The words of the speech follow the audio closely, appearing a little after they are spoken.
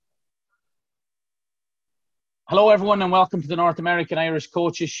Hello, everyone, and welcome to the North American Irish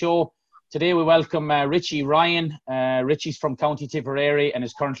Coaches Show. Today we welcome Richie Ryan. Richie's from County Tipperary and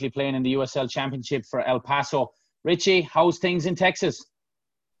is currently playing in the USL Championship for El Paso. Richie, how's things in Texas?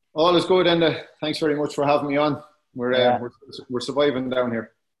 All is good, and thanks very much for having me on. We're surviving down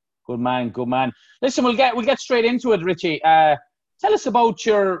here. Good man, good man. Listen, we'll get straight into it, Richie. Tell us about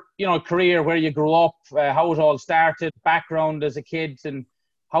your career, where you grew up, how it all started, background as a kid, and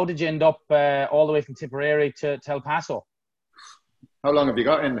how did you end up all the way from Tipperary to El Paso? How long have you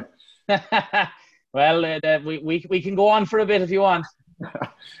got in me? Well, we can go on for a bit if you want.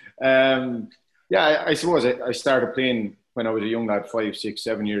 I suppose I started playing when I was a young lad, 5, 6,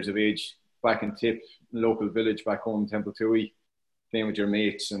 7 years of age, back in Tip, local village back home, Temple Tui, playing with your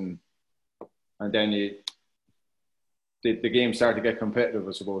mates, and then the game started to get competitive,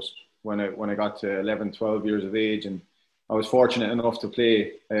 I suppose, when I got to 11, 12 years of age, and I was fortunate enough to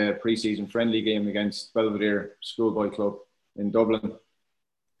play a pre-season friendly game against Belvedere Schoolboy Club in Dublin.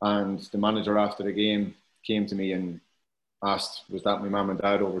 And the manager after the game came to me and asked, was that my mum and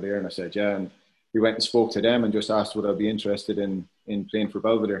dad over there? And I said, yeah. And he went and spoke to them and just asked would I be interested in playing for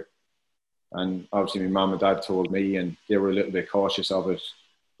Belvedere. And obviously my mum and dad told me, and they were a little bit cautious of it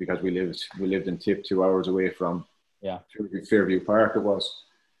because we lived in Tip, 2 hours away from Fairview Park it was.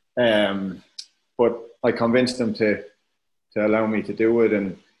 But I convinced them to allow me to do it,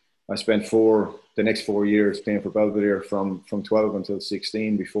 and I spent the next 4 years playing for Belvedere from 12 until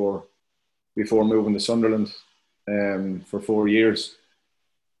 16 before moving to Sunderland for 4 years.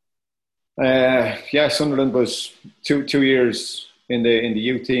 Sunderland was two years in the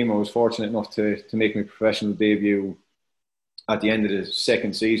youth team. I was fortunate enough to make my professional debut at the end of the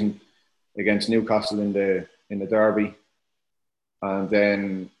second season against Newcastle in the derby, and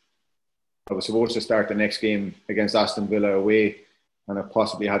then I was supposed to start the next game against Aston Villa away, and I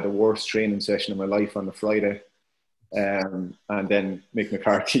possibly had the worst training session of my life on the Friday. And then Mick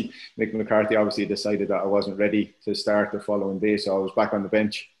McCarthy obviously decided that I wasn't ready to start the following day, so I was back on the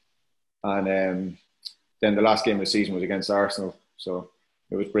bench. And then the last game of the season was against Arsenal, so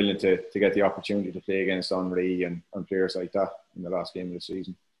it was brilliant to get the opportunity to play against Henry and players like that in the last game of the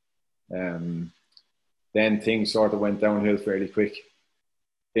season. Then things sort of went downhill fairly quick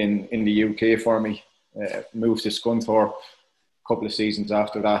in the UK for me. Moved to Scunthorpe a couple of seasons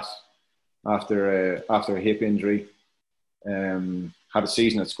after that, after a hip injury. Had a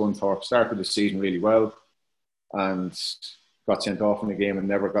season at Scunthorpe, started the season really well, and got sent off in the game and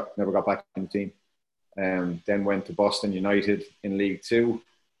never got back in the team. Then went to Boston United in League Two.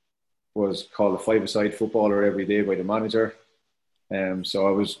 Was called a five-a-side footballer every day by the manager. So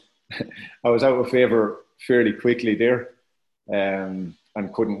I was out of favour fairly quickly there.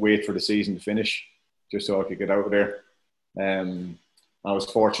 And couldn't wait for the season to finish just so I could get out of there. I was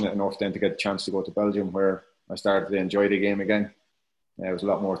fortunate enough then to get a chance to go to Belgium, where I started to enjoy the game again. It was a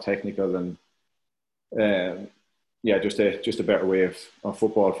lot more technical and just a better way of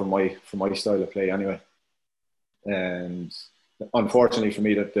football for my style of play anyway. And unfortunately for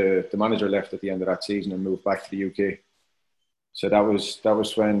me, that the manager left at the end of that season and moved back to the UK. So that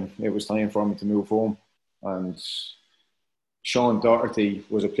was when it was time for me to move home. And Sean Doherty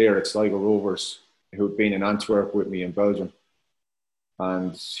was a player at Sligo Rovers who'd been in Antwerp with me in Belgium,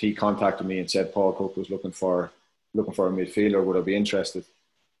 and he contacted me and said Paul Cook was looking for a midfielder. Would I be interested?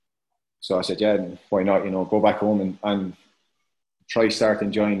 So I said, yeah, why not? Go back home and try start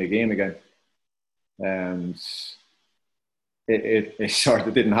enjoying the game again. And it sort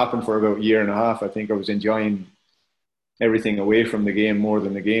of didn't happen for about a year and a half. I think I was enjoying everything away from the game more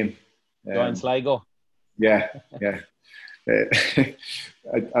than the game. Join Sligo. Yeah.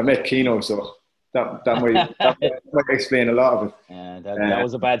 I met Keno, so that might explain a lot of it. That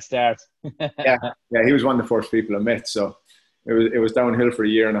was a bad start. yeah, he was one of the first people I met, so it was downhill for a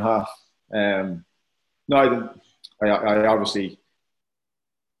year and a half. I obviously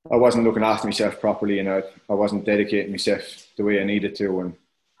I wasn't looking after myself properly, and I wasn't dedicating myself the way I needed to. And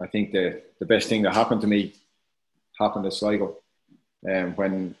I think the best thing that happened to me happened at Sligo.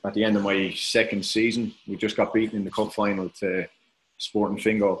 When at the end of my second season, we just got beaten in the cup final to Sporting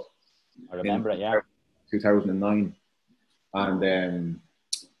Fingal. I remember it, yeah. 2009. And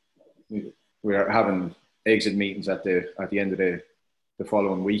we were having exit meetings at the end of the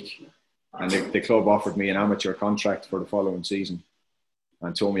following week, and the club offered me an amateur contract for the following season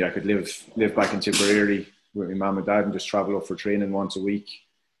and told me I could live back in Tipperary with my mum and dad and just travel up for training once a week,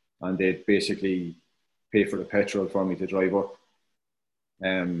 and they'd basically pay for the petrol for me to drive up.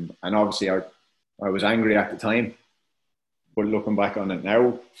 And obviously I was angry at the time, but looking back on it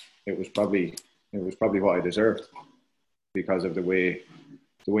now, it was probably what I deserved because of the way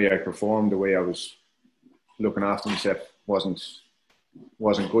I performed, the way I was looking after myself wasn't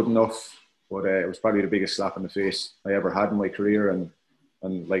good enough. But it was probably the biggest slap in the face I ever had in my career, and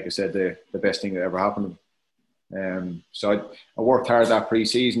like I said, the best thing that ever happened. So I worked hard that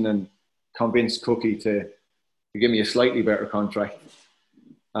pre-season and convinced Cookie to give me a slightly better contract.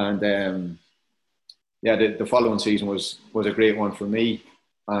 And the following season was a great one for me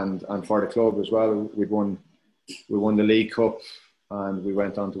and for the club as well. We won the League Cup, and we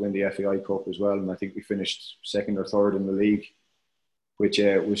went on to win the FAI Cup as well. And I think we finished second or third in the league, which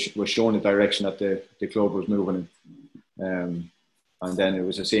was showing the direction that the club was moving in. And then it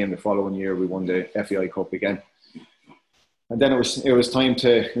was the same the following year. We won the FAI Cup again. And then it was time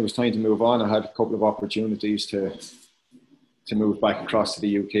to move on. I had a couple of opportunities to move back across to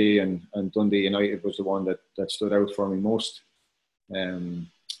the UK, and Dundee United was the one that stood out for me most.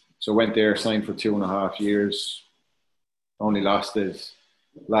 So went there, signed for 2.5 years. Only lasted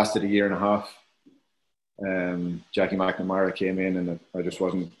a year and a half. Jackie McNamara came in, and I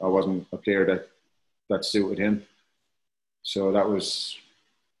wasn't a player that suited him. So that was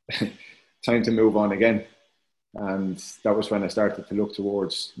time to move on again. And that was when I started to look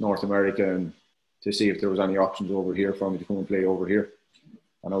towards North America and to see if there was any options over here for me to come and play over here.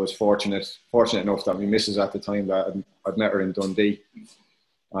 And I was fortunate enough that my missus at the time, that I'd met her in Dundee,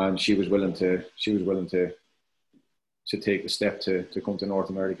 and she was willing to take the step to come to North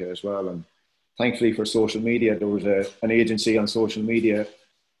America as well. And thankfully for social media, there was an agency on social media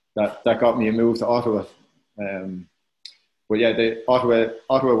that got me a move to Ottawa. But yeah,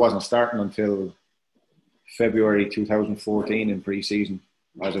 Ottawa wasn't starting until February 2014 in pre-season,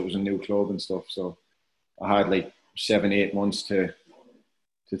 as it was a new club and stuff. So I had like 7-8 months to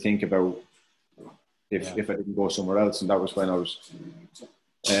think about if I didn't go somewhere else. And that was when I was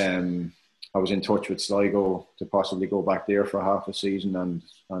in touch with Sligo to possibly go back there for half a season, and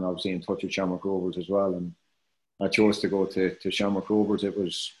obviously in touch with Shamrock Rovers as well. And I chose to go to Shamrock Rovers. It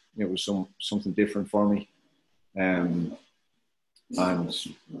was something different for me. And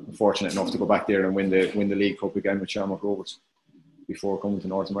fortunate enough to go back there and win the League Cup again with Shamrock Rovers before coming to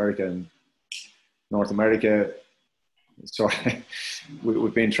North America. And North America, sorry,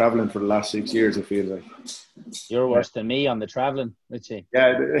 we've been travelling for the last 6 years, I feel like. You're worse than me on the travelling, Richie.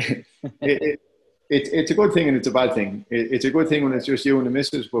 Yeah, it's a good thing and it's a bad thing. It's a good thing when it's just you and the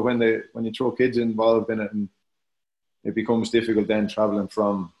missus, but when you throw kids involved in it, and it becomes difficult then travelling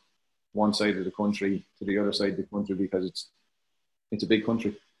from one side of the country to the other side of the country, because it's a big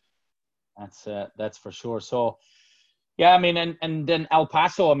country. That's for sure. So, yeah, I mean, and then El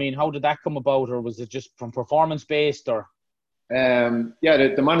Paso, I mean, how did that come about, or was it just from performance based, or?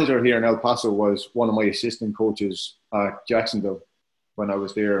 The manager here in El Paso was one of my assistant coaches at Jacksonville when I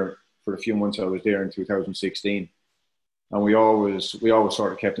was there for a few months. I was there in 2016, and we always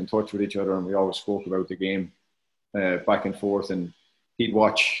sort of kept in touch with each other, and we always spoke about the game back and forth. And he'd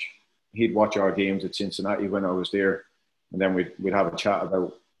watch our games at Cincinnati when I was there, and then we'd have a chat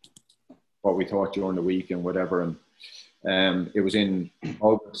about what we thought during the week and whatever. And it was in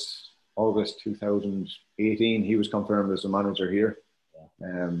August 2018 he was confirmed as the manager here.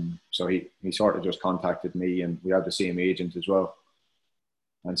 So he sort of just contacted me, and we had the same agent as well,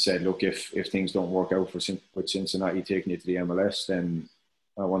 and said, look, if things don't work out with Cincinnati taking you to the MLS, then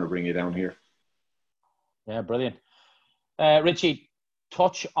I want to bring you down here. Yeah, brilliant. Richie,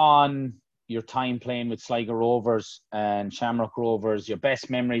 touch on your time playing with Sligo Rovers and Shamrock Rovers, your best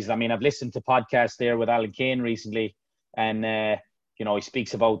memories. I mean, I've listened to podcasts there with Alan Kane recently, and he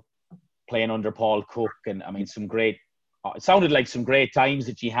speaks about playing under Paul Cook, and I mean, it sounded like some great times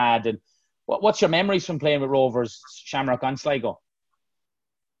that you had. And what's your memories from playing with Rovers, Shamrock and Sligo?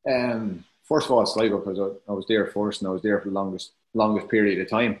 First of all, Sligo, because I was there first, and I was there for the longest period of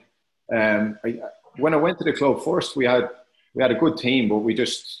time. When I went to the club first, we had a good team, but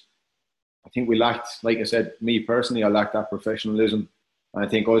I think we lacked, like I said, me personally, I lacked that professionalism. And I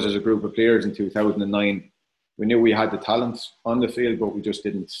think us as a group of players in 2009, we knew we had the talent on the field, but we just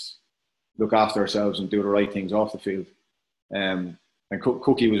didn't look after ourselves and do the right things off the field. And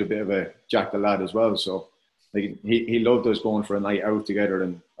Cookie was a bit of a jack the lad as well. So like he loved us going for a night out together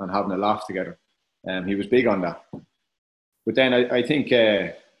and having a laugh together. He was big on that. But then I think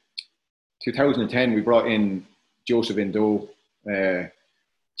 2010, we brought in Joseph Indo,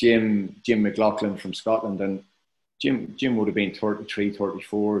 Jim McLaughlin from Scotland, and Jim would have been 33,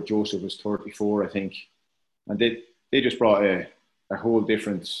 34. Joseph was 34, I think. And they just brought a whole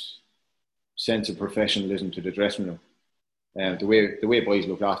different sense of professionalism to the dressing room. The way boys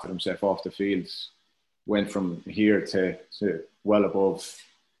looked after themselves off the field went from here to well above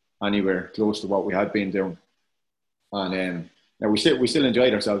anywhere close to what we had been doing. And now we still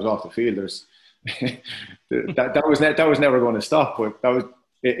enjoyed ourselves off the field. that was never going to stop. But that was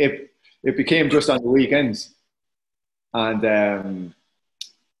it became just on the weekends, and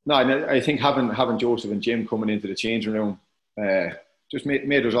no, I think having Joseph and Jim coming into the changing room just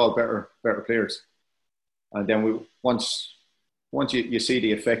made us all better players. And then once you see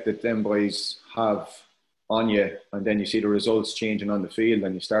the effect that them boys have on you, and then you see the results changing on the field,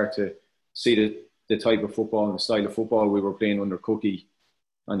 and you start to see the type of football and the style of football we were playing under Cookie,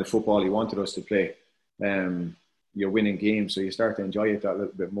 and the football he wanted us to play. You're winning games, so you start to enjoy it that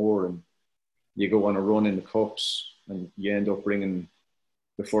little bit more, and you go on a run in the cups, and you end up bringing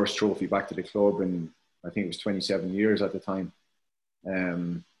the first trophy back to the club, and I think it was 27 years at the time.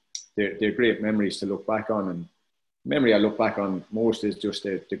 They're great memories to look back on, and the memory I look back on most is just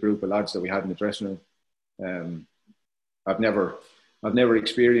the group of lads that we had in the dressing room. I've never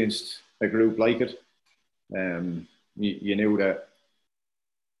experienced a group like it. You knew that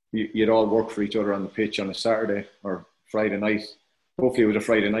you'd all work for each other on the pitch on a Saturday or Friday night. Hopefully it was a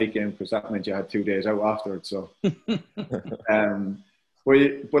Friday night game, because that meant you had 2 days out afterwards. So,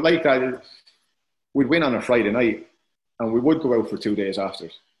 but like that, we'd win on a Friday night, and we would go out for 2 days after.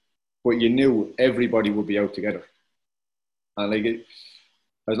 But you knew everybody would be out together, and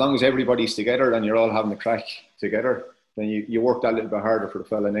as long as everybody's together and you're all having a crack together, then you work that little bit harder for the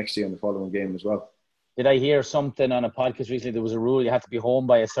fella next to you in the following game as well. Did I hear something on a podcast recently? There was a rule you had to be home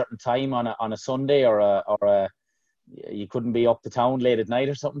by a certain time on a Sunday, or you couldn't be up to town late at night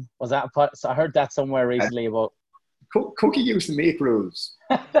or something. Was that so? I heard that somewhere recently about. Cookie used to make rules,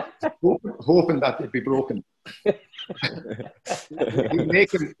 hoping that they'd be broken.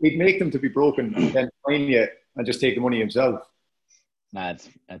 He'd make them to be broken, and then fine you and just take the money himself.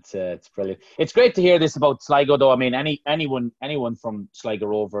 It's brilliant. It's great to hear this about Sligo, though. I mean, anyone from Sligo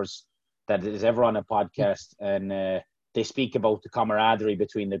Rovers that is ever on a podcast, and they speak about the camaraderie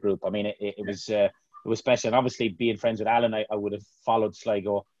between the group. I mean, it was special. And obviously, being friends with Alan, I would have followed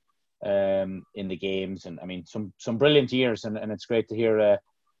Sligo in the games, and I mean, some brilliant years, and it's great to hear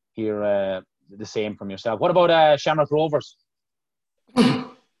the same from yourself. What about Shamrock Rovers?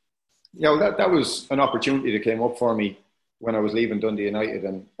 Yeah, well, that was an opportunity that came up for me when I was leaving Dundee United,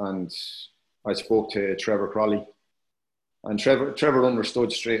 and I spoke to Trevor Crawley, and Trevor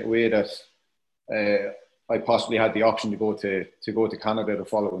understood straight away that I possibly had the option to go to Canada the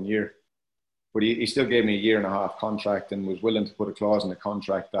following year, but he still gave me a 1.5-year contract, and was willing to put a clause in the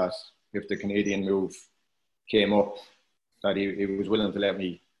contract that if the Canadian move came up, that he was willing to let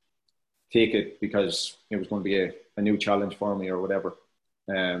me take it, because it was going to be a new challenge for me or whatever.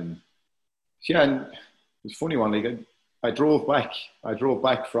 Yeah, and it's a funny one. Like, I drove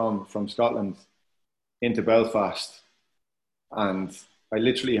back from Scotland into Belfast, and I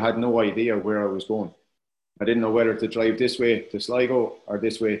literally had no idea where I was going. I didn't know whether to drive this way to Sligo or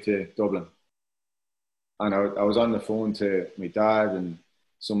this way to Dublin. And I was on the phone to my dad and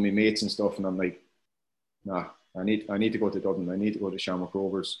some of my mates and stuff, and I'm like, nah, I need to go to Dublin. I need to go to Shamrock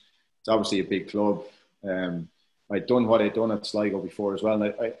Rovers. It's obviously a big club. I'd done what I'd done at Sligo before as well,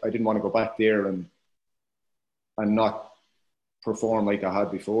 and I didn't want to go back there and not perform like I had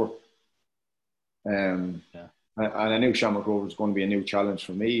before. And I knew Shamrock Rovers was going to be a new challenge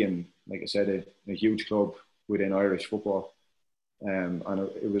for me, and like I said, a huge club within Irish football. And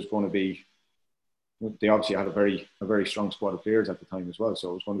it was going to be. They obviously had a very strong squad of players at the time as well,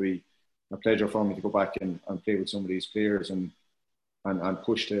 so it was going to be a pleasure for me to go back and play with some of these players and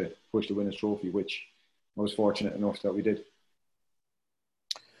push to win a trophy, which I was fortunate enough that we did.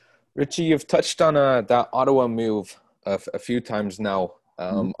 Richie, you've touched on that Ottawa move a few times now.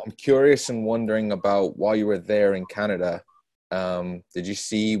 I'm curious and wondering about while you were there in Canada, did you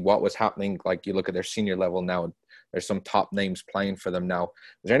see what was happening? Like, you look at their senior level now, there's some top names playing for them now.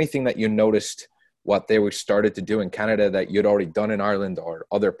 Was there anything that you noticed what they were started to do in Canada that you'd already done in Ireland or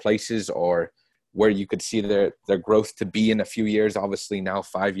other places, or where you could see their growth to be in a few years? Obviously now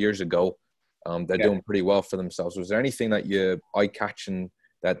 5 years ago, they're doing pretty well for themselves. Was there anything that you eye-catching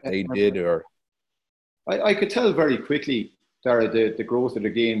that they did? Or I could tell very quickly, Dara, the growth of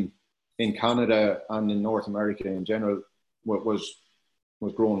the game in Canada and in North America in general was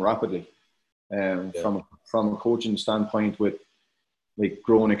growing rapidly. From a coaching standpoint, with like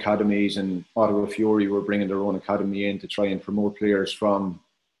growing academies, and Ottawa Fury were bringing their own academy in to try and promote players from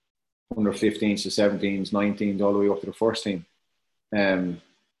under 15s to 17s, 19s, all the way up to the first team. And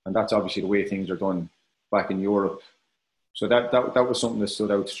that's obviously the way things are done back in Europe. So that was something that stood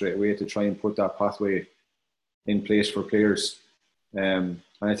out straight away, to try and put that pathway in place for players. And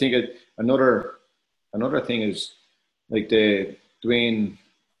I think another thing is like the Dwayne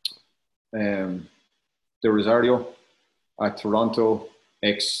De Rosario at Toronto,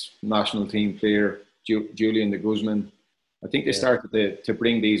 ex-national team player, Julian de Guzman. I think they started to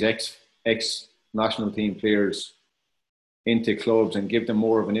bring these ex-national team players into clubs and give them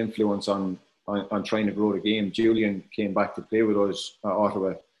more of an influence on trying to grow the game. Julian came back to play with us at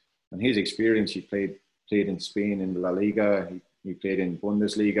Ottawa, and his experience, he played in Spain in La Liga, he played in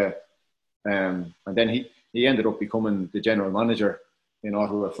Bundesliga, and then he ended up becoming the general manager in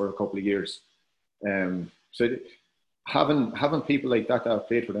Ottawa for a couple of years. So having people like that have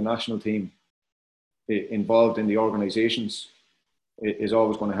played for the national team involved in the organisations is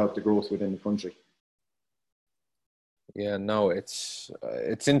always going to help the growth within the country. Yeah, no, it's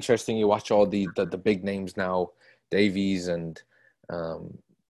interesting. You watch all the big names now, Davies and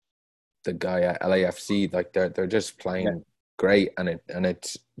the guy at LAFC. Like they're just playing great, and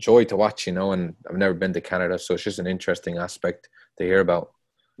it's joy to watch, you know. And I've never been to Canada, so it's just an interesting aspect to hear about.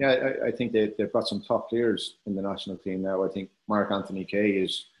 Yeah, I think they've got some top players in the national team now. I think Mark Anthony Kaye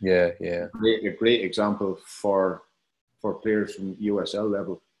is a great example for players from USL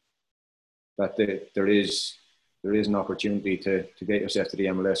level, that there is an opportunity to get yourself to the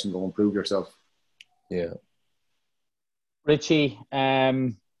MLS and go and prove yourself. Yeah. Richie,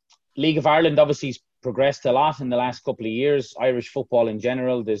 League of Ireland obviously has progressed a lot in the last couple of years. Irish football in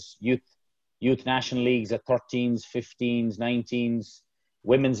general, there's youth national leagues at 13s, 15s, 19s,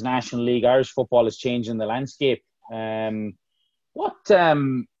 women's national league. Irish football is changing the landscape. What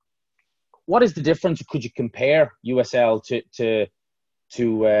is the difference? Could you compare USL to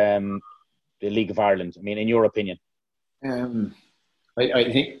the League of Ireland? I mean, in your opinion? I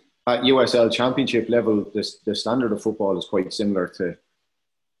think at USL Championship level, the standard of football is quite similar to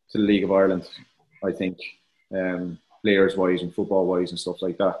the League of Ireland. I think players wise and football wise and stuff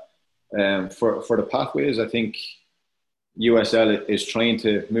like that. For the pathways, I think USL is trying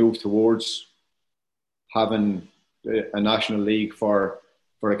to move towards having a national league for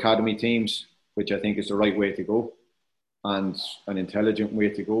academy teams, which I think is the right way to go, and an intelligent way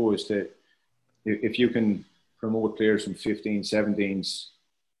to go is to, if you can promote players from 15, 17s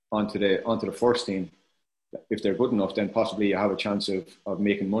onto the first team, if they're good enough, then possibly you have a chance of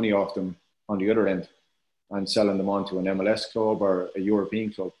making money off them on the other end and selling them on to an MLS club or a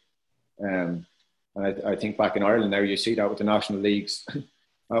European club. And I think back in Ireland now, you see that with the national leagues at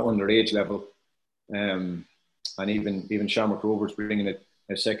underage level. And even Shamrock Rovers bringing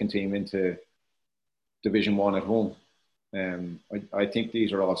a second team into Division 1 at home. I think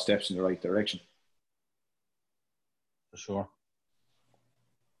these are all steps in the right direction. For sure.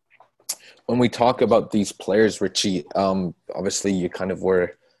 When we talk about these players, Richie, obviously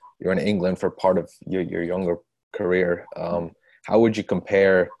you're in England for part of your younger career. How would you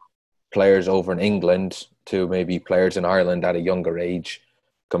compare players over in England to maybe players in Ireland at a younger age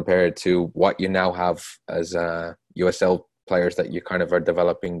compared to what you now have as USL players that you kind of are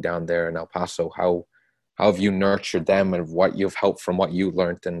developing down there in El Paso? How have you nurtured them, and what you've helped from what you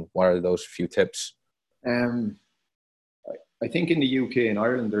learned, and what are those few tips? I think in the UK and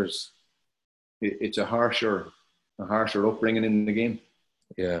Ireland, it's a harsher upbringing in the game.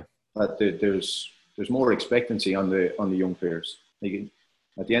 Yeah, but there's more expectancy on the young players. Like,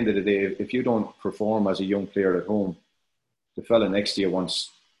 at the end of the day, if you don't perform as a young player at home, the fella next to you wants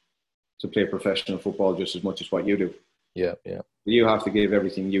to play professional football just as much as what you do. Yeah. You have to give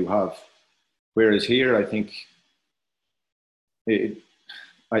everything you have. Whereas here, I think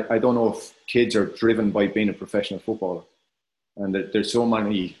I don't know if kids are driven by being a professional footballer, and there's so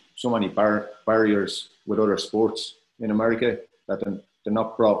many barriers with other sports in America that they're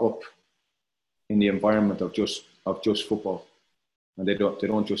not brought up in the environment of just football, and they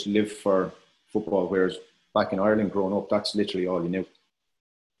don't just live for football. Whereas back in Ireland, growing up, that's literally all you knew.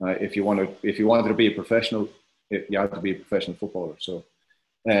 If you wanted to be a professional, you had to be a professional footballer. So,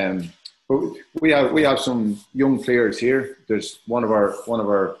 but we have some young players here. There's one of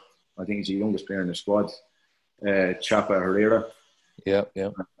our I think he's the youngest player in the squad, Chapa Herrera. Yeah.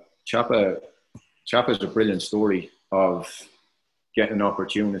 Chapa's a brilliant story of getting an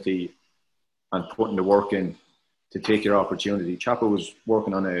opportunity and putting the work in to take your opportunity. Chapa was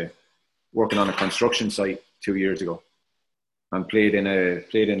working on a construction site 2 years ago, and played in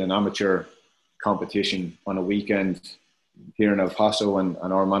an amateur competition on a weekend here in El Paso, and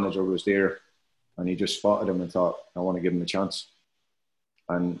our manager was there, and he just spotted him and thought, I want to give him a chance.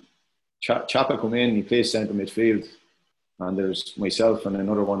 And Chapa come in, he plays centre midfield, and there's myself and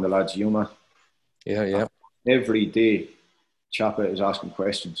another one of the lads, Yuma. Yeah. Every day, Chapa is asking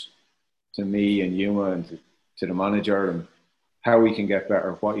questions to me and Yuma and to the manager, and how we can get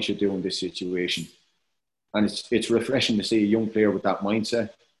better, what he should do in this situation. And it's refreshing to see a young player with that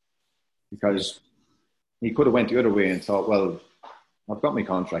mindset, because he could have went the other way and thought, well, I've got my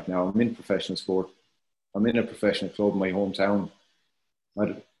contract now. I'm in professional sport. I'm in a professional club in my hometown.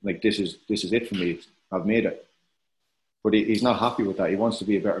 Like this is it for me. I've made it. But he's not happy with that. He wants to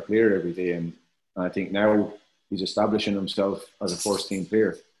be a better player every day, and I think now he's establishing himself as a first team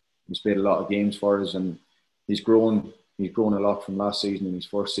player. He's played a lot of games for us, and he's grown. He's grown a lot from last season in his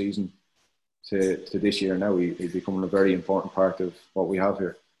first season to this year. Now he's becoming a very important part of what we have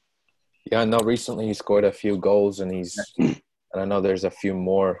here. Yeah, I know recently he scored a few goals, and and I know there's a few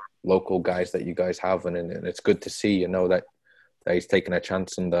more local guys that you guys have, and it's good to see, you know, that he's taking a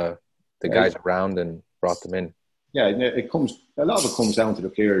chance on the guys around and brought them in. Yeah, a lot of it comes down to the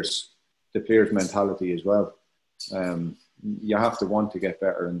players' mentality as well. You have to want to get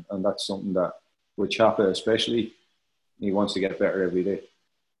better, and that's something that with Chapa especially, he wants to get better every day.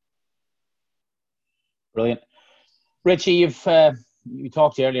 Brilliant. Richie, you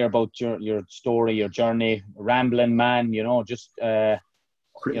talked earlier about your story, your journey, rambling man, you know, just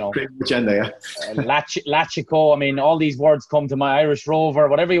pretty much in there. Lachico. I mean, all these words come to my Irish Rover,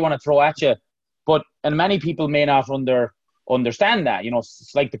 whatever you want to throw at you. But and many people may not understand that. You know,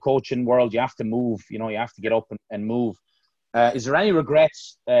 it's like the coaching world. You have to move. You know, you have to get up and move. Is there any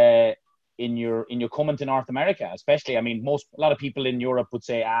regrets in your coming to North America? Especially, I mean, a lot of people in Europe would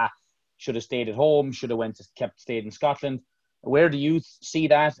say, should have stayed at home, should have stayed in Scotland. Where do you see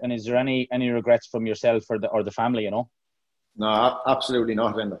that? And is there any regrets from yourself or the family? You know? No, absolutely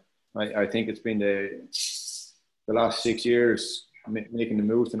not. And I think it's been the last 6 years. Making the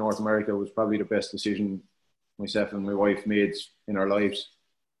move to North America was probably the best decision myself and my wife made in our lives.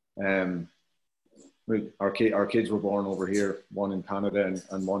 Our kids were born over here, one in Canada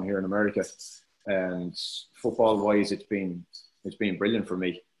and one here in America. And football-wise, it's been brilliant for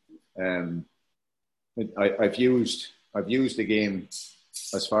me. I've used the game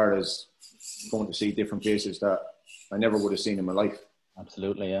as far as going to see different places that I never would have seen in my life.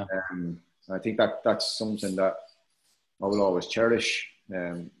 Absolutely, yeah. I think that's something that I will always cherish.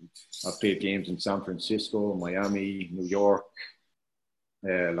 I've played games in San Francisco, Miami, New York,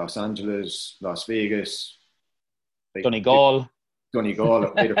 Los Angeles, Las Vegas, Donegal. I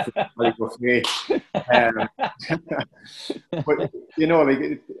played a buffet. But you know,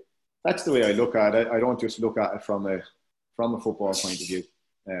 like that's the way I look at it. I don't just look at it from a football point of view.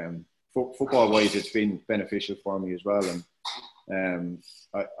 Football wise, it's been beneficial for me as well, and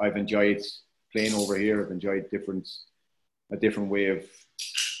I've enjoyed playing over here. I've enjoyed a different way of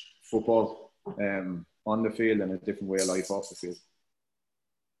football on the field and a different way of life off the field.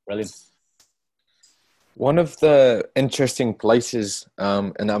 Brilliant. One of the interesting places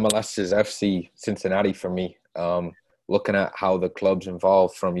in MLS is FC Cincinnati for me. Looking at how the clubs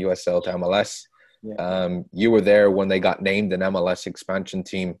evolved from USL to MLS. Yeah. You were there when they got named an MLS expansion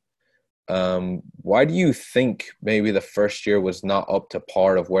team. Why do you think maybe the first year was not up to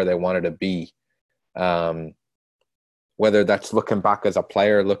par of where they wanted to be? Whether that's looking back as a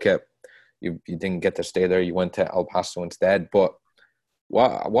player, look at you didn't get to stay there, you went to El Paso instead. But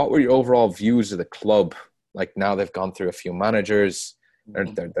what were your overall views of the club? Like now they've gone through a few managers,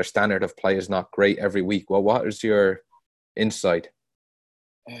 their standard of play is not great every week. Well, what is your insight?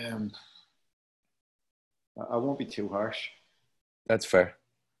 I won't be too harsh. That's fair.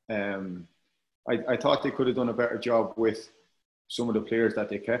 I thought they could have done a better job with some of the players that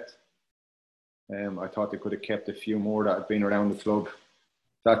they kept. I thought they could have kept a few more that had been around the club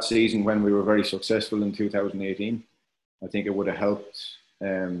that season when we were very successful in 2018. I think it would have helped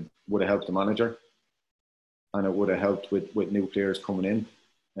the manager, and it would have helped with new players coming in.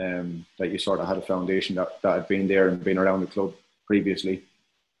 That you sort of had a foundation that had been there and been around the club previously.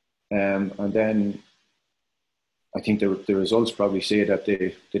 And then I think the results probably say that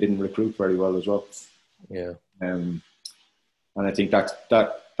they didn't recruit very well as well. Yeah. And I think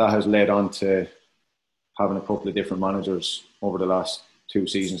that has led on to having a couple of different managers over the last 2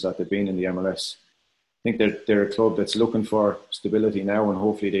 seasons that they've been in the MLS. I think they're a club that's looking for stability now, and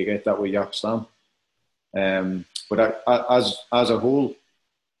hopefully they get that with Jaap Stam. But as a whole,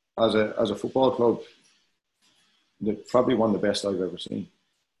 as a football club, they're probably one of the best I've ever seen.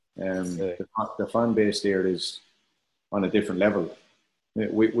 The fan base there is on a different level.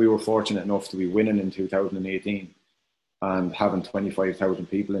 We were fortunate enough to be winning in 2018 and having 25,000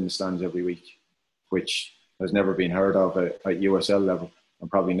 people in the stands every week, which has never been heard of at USL level and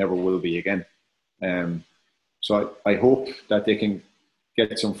probably never will be again. So I hope that they can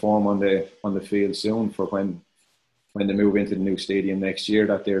get some form on the field soon for when they move into the new stadium next year,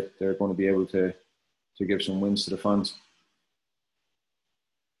 that they're going to be able to give some wins to the fans.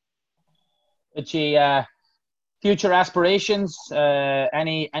 Richie, future aspirations?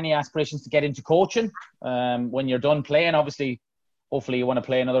 Any aspirations to get into coaching when you're done playing? Obviously, hopefully you want to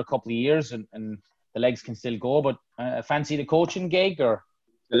play another couple of years and the legs can still go. But fancy the coaching gig or?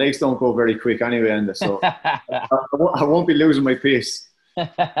 The legs don't go very quick anyway, and so I won't be losing my pace.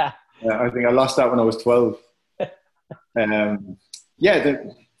 I think I lost that when I was 12.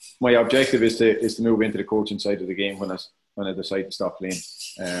 My objective is to move into the coaching side of the game when I decide to stop playing.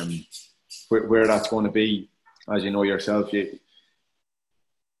 Where that's going to be, as you know yourself,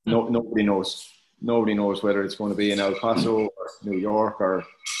 nobody knows. Nobody knows whether it's going to be in El Paso or New York or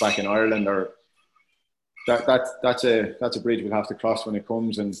back in Ireland, or that's a bridge we'll have to cross when it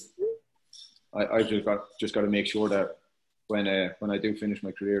comes. And I just got to make sure that when I do finish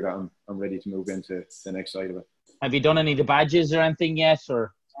my career, that I'm ready to move into the next side of it. Have you done any of the badges or anything yet?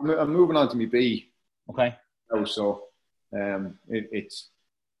 Or I'm moving on to my B. Okay. Now, so it's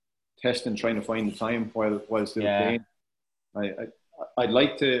testing, trying to find the time while still playing. I'd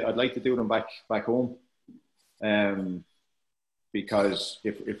like to do them back home, because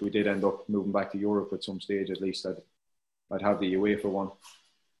if we did end up moving back to Europe at some stage, at least I'd have the UEFA one.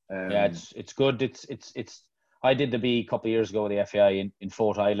 It's good. It's I did the B a couple of years ago with the FAI in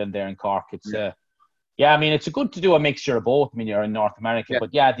Fort Island there in Cork. It's I mean, it's good to do a mixture of both. I mean, you're in North America,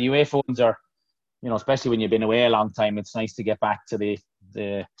 but the UEFA ones are, especially when you've been away a long time, it's nice to get back to the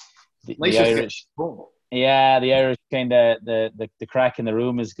Irish. Yeah, the Irish kind of the crack in the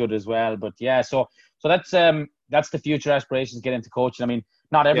room is good as well. But so that's the future aspirations, get into coaching. I mean,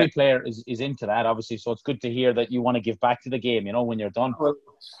 not every player is into that, obviously. So it's good to hear that you want to give back to the game, when you're done. Well,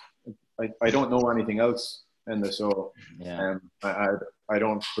 I don't know anything else, and so I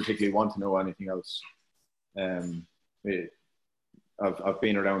don't particularly want to know anything else. I've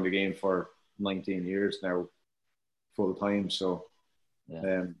been around the game for 19 years now, full time. So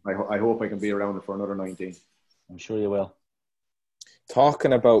I hope I can be around it for another 19. I'm sure you will.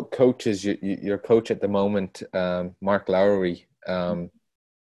 Talking about coaches, your coach at the moment, Mark Lowry, El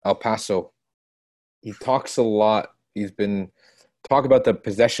Paso, he talks a lot. He's been talk about the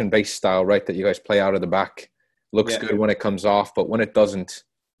possession-based style, right, that you guys play out of the back. Looks good when it comes off, but when it doesn't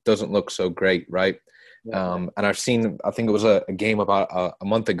look so great, right? And I've seen, I think it was a game about a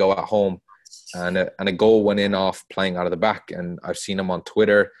month ago at home, and a goal went in off playing out of the back. And I've seen him on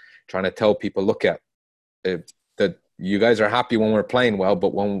Twitter trying to tell people, look at it, that you guys are happy when we're playing well,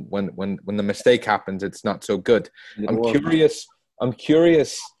 but when the mistake happens, it's not so good. I'm curious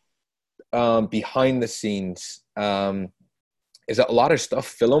behind the scenes. Is it a lot of stuff,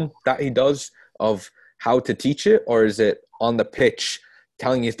 film that he does of how to teach it, or is it on the pitch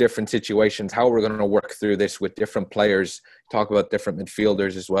telling you different situations, how we're going to work through this with different players, talk about different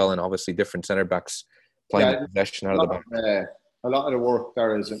midfielders as well, and obviously different centre backs playing possession out of the back? A lot of the work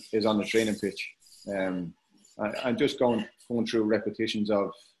there is on the training pitch. I'm just going through repetitions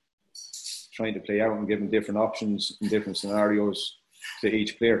of trying to play out and giving different options and different scenarios to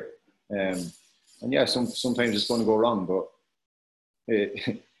each player. Sometimes it's going to go wrong, but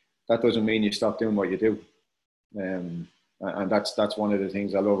that doesn't mean you stop doing what you do. And that's one of the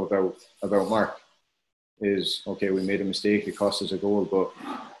things I love about Mark is, okay, we made a mistake, it cost us a goal, but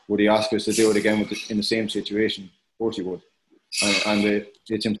would he ask us to do it again in the same situation? Of course he would. And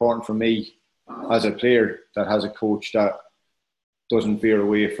it's important for me as a player that has a coach that doesn't veer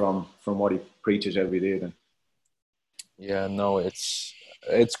away from what he preaches every day then. Yeah, no, it's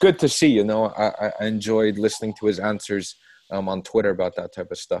good to see, I enjoyed listening to his answers on Twitter about that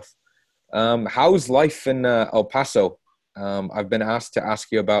type of stuff. How's life in El Paso? I've been asked to ask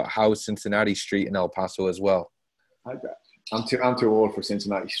you about how's Cincinnati Street in El Paso as well. I'm too old for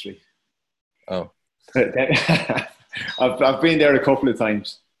Cincinnati Street. Oh. I've been there a couple of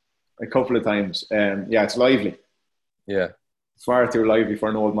times. It's lively. Yeah. Far too lively for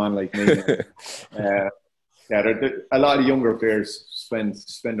an old man like me. A lot of younger players spend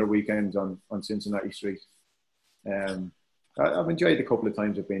their weekends on Cincinnati Street. I've enjoyed a couple of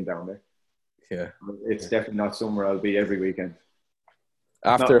times I've been down there. Yeah. It's definitely not somewhere I'll be every weekend.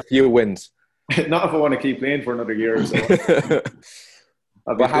 After a few wins. Not if I want to keep playing for another year or so.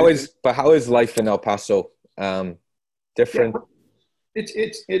 But how is life in El Paso? Different?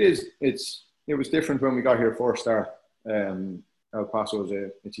 It was different when we got here first. El Paso is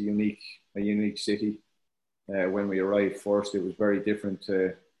a unique city. When we arrived first, it was very different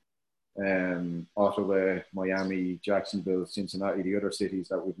to Ottawa, Miami, Jacksonville, Cincinnati, the other cities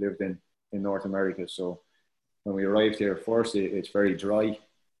that we've lived in North America. So when we arrived here first, it's very dry,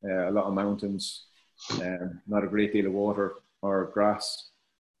 a lot of mountains, not a great deal of water or grass.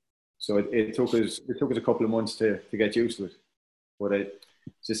 So it took us a couple of months to get used to it. But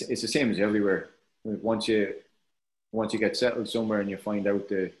it's the same as everywhere. Once you get settled somewhere and you find out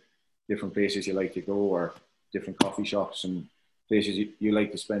the different places you like to go or different coffee shops and places you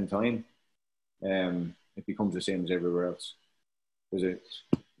like to spend time, it becomes the same as everywhere else. Because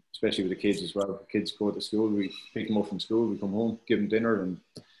especially with the kids as well. The kids go to school, we pick them up from school, we come home, give them dinner, and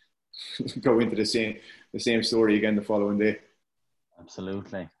go into the same story again the following day.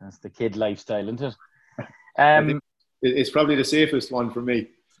 Absolutely, that's the kid lifestyle, isn't it? I think it's probably the safest one for me.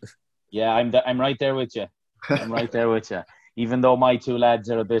 Yeah, I'm right there with you. I'm right there with you. Even though my two lads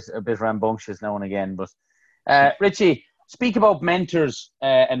are a bit rambunctious now and again, but Richie, speak about mentors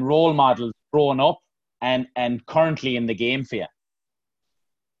and role models growing up and currently in the game for you.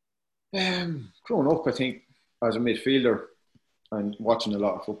 Growing up, I think as a midfielder and watching a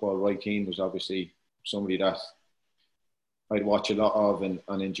lot of football, Roy Keane was obviously somebody that I'd watch a lot of and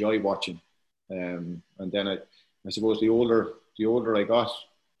enjoy watching. And then I suppose the older I got,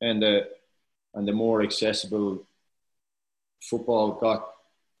 and the more accessible football got,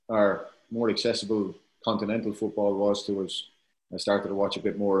 or more accessible continental football was to us, I started to watch a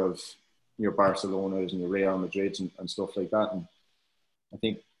bit more of your Barcelonas and your Real Madrids and stuff like that. And I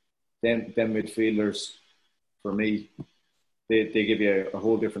think them midfielders, for me, they give you a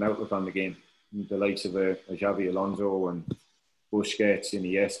whole different outlook on the game. The likes of a Xavi Alonso and Busquets,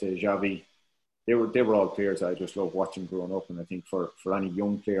 Iniesta, Xavi, they were all players I just loved watching growing up. And I think for any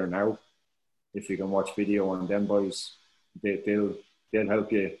young player now, if you can watch video on them boys, they'll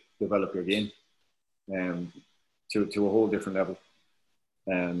help you develop your game to a whole different level.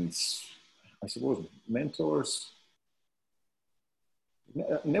 And I suppose mentors,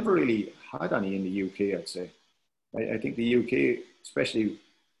 never really had any in the UK, I'd say. I think the UK, especially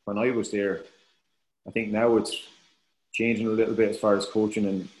when I was there, I think now it's changing a little bit as far as coaching,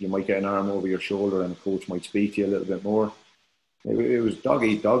 and you might get an arm over your shoulder and a coach might speak to you a little bit more. It was dog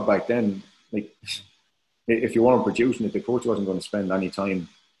eat dog back then. Like, if you weren't producing it, the coach wasn't going to spend any time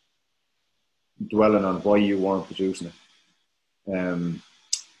dwelling on why you weren't producing it.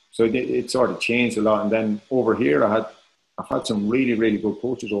 So it sort of changed a lot. And then over here, I've had some really, really good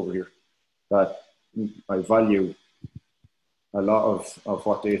coaches over here that I value a lot of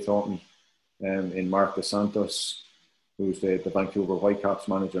what they taught me. In Mark Dos Santos, who's the Vancouver Whitecaps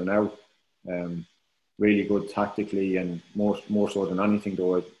manager now, really good tactically, and more so than anything,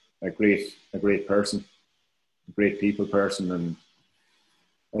 though, a great person, a great people person. And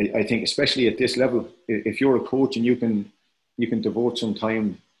I think especially at this level, if you're a coach and you can devote some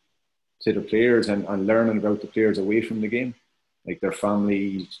time to the players and learning about the players away from the game, like their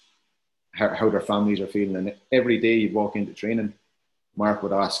families, how their families are feeling. And every day you walk into training, Mark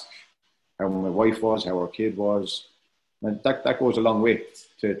would ask how my wife was, how our kid was. And that goes a long way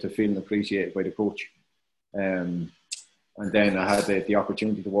to feeling appreciated by the coach. And then I had the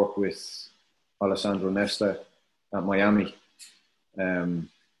opportunity to work with Alessandro Nesta at Miami.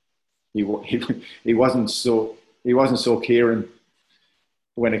 He wasn't so caring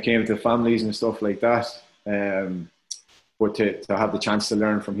when it came to families and stuff like that. But to have the chance to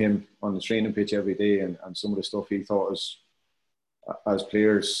learn from him on the training pitch every day, and some of the stuff he taught us as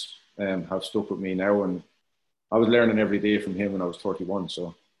players have stuck with me now. And I was learning every day from him when I was 31.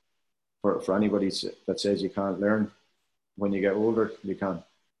 So for anybody that says you can't learn when you get older, you can.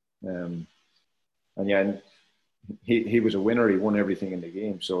 And yeah, he was a winner. He won everything in the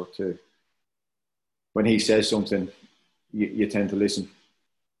game. So when he says something, you tend to listen.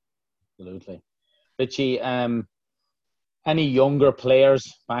 Absolutely. Richie, any younger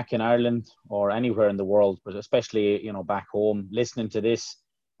players back in Ireland or anywhere in the world, but especially, back home, listening to this,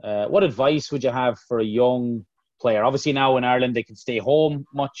 what advice would you have for a young player? Obviously now in Ireland they can stay home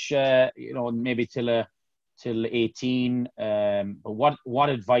much, maybe till 18. But what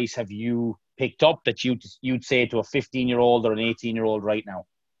advice have you picked up that you'd say to a 15-year-old or an 18-year-old right now?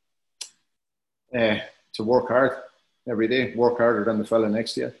 To work hard every day, work harder than the fella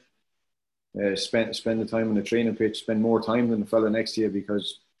next to you. Spend the time on the training pitch, spend more time than the fella next to you,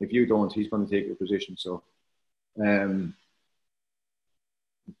 because if you don't, he's going to take your position. So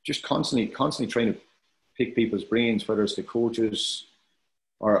just constantly trying to pick people's brains, whether it's the coaches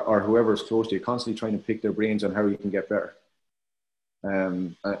or whoever's close to you, constantly trying to pick their brains on how you can get better.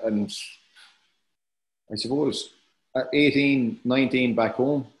 And I suppose at 18, 19 back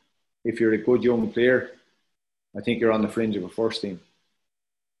home, if you're a good young player, I think you're on the fringe of a first team.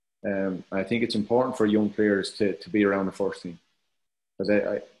 I think it's important for young players to be around the first team, because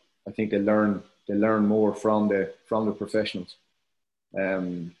I think they learn more from the professionals.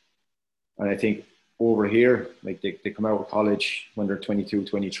 And I think over here, like they come out of college when they're 22,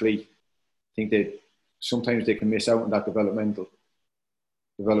 23. I think sometimes they can miss out on that development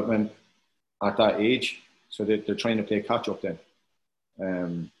at that age, so they're trying to play catch up then.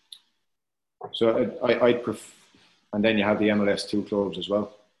 So And then you have the MLS2 clubs as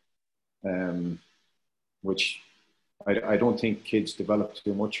well, which I don't think kids develop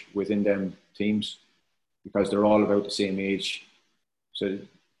too much within them teams because they're all about the same age. So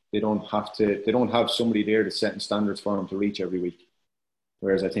they don't have somebody there to set standards for them to reach every week.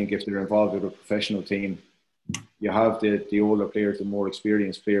 Whereas I think if they're involved with a professional team, you have the older players, the more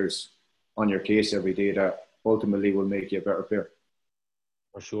experienced players on your case every day that ultimately will make you a better player.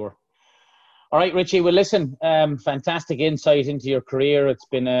 For sure. All right, Richie. Well, listen, fantastic insight into your career. It's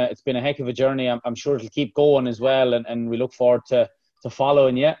been a heck of a journey. I'm sure it'll keep going as well, and we look forward to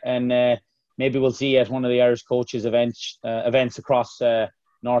following you. And maybe we'll see you at one of the Irish Coaches events across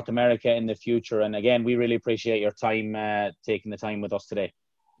North America in the future. And again, we really appreciate your time, taking the time with us today.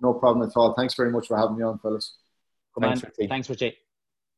 No problem at all. Thanks very much for having me on, fellas. Thanks, Richie.